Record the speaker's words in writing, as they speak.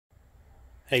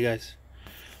Hey guys,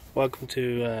 welcome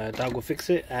to Dog Will Fix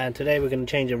It, and today we're going to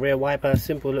change a rear wiper.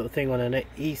 Simple little thing on an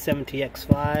E70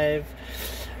 X5,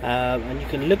 and you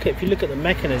can look at, if you look at the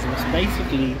mechanism,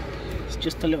 it's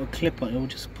just a little clip on it. Will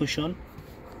just push on,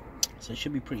 so it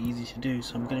should be pretty easy to do.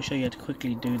 So I'm going to show you how to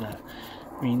quickly do that.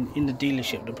 I mean, in the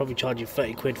dealership they'll probably charge you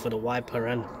 30 quid for the wiper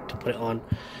and to put it on,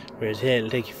 whereas here it'll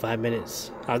take you 5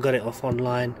 minutes. I got it off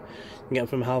online. You can get them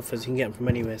from Halfords, you can get them from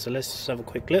anywhere. So let's just have a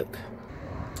quick look.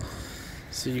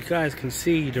 So you guys can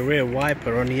see the rear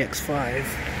wiper on the X5,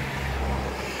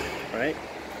 right?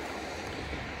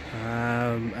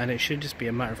 And it should just be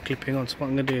a matter of clipping on. So what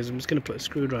I'm going to do is I'm just going to put a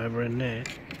screwdriver in there,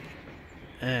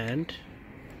 and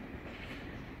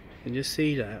you just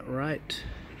see that right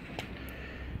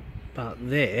about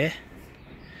there.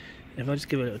 If I just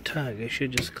give it a little tug, it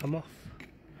should just come off.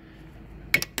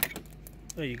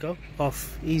 There you go,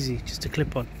 off, easy, just a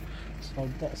clip on. So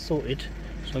that's sorted.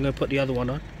 So I'm going to put the other one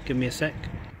on. Give me a sec.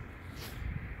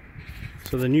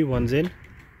 So the new one's in.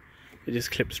 It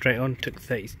just clipped straight on. Took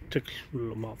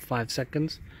about 5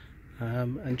 seconds,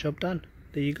 and job done.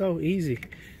 There you go, easy.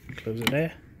 Close it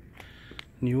there.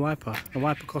 New wiper. The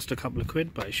wiper cost a couple of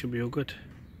quid, but it should be all good.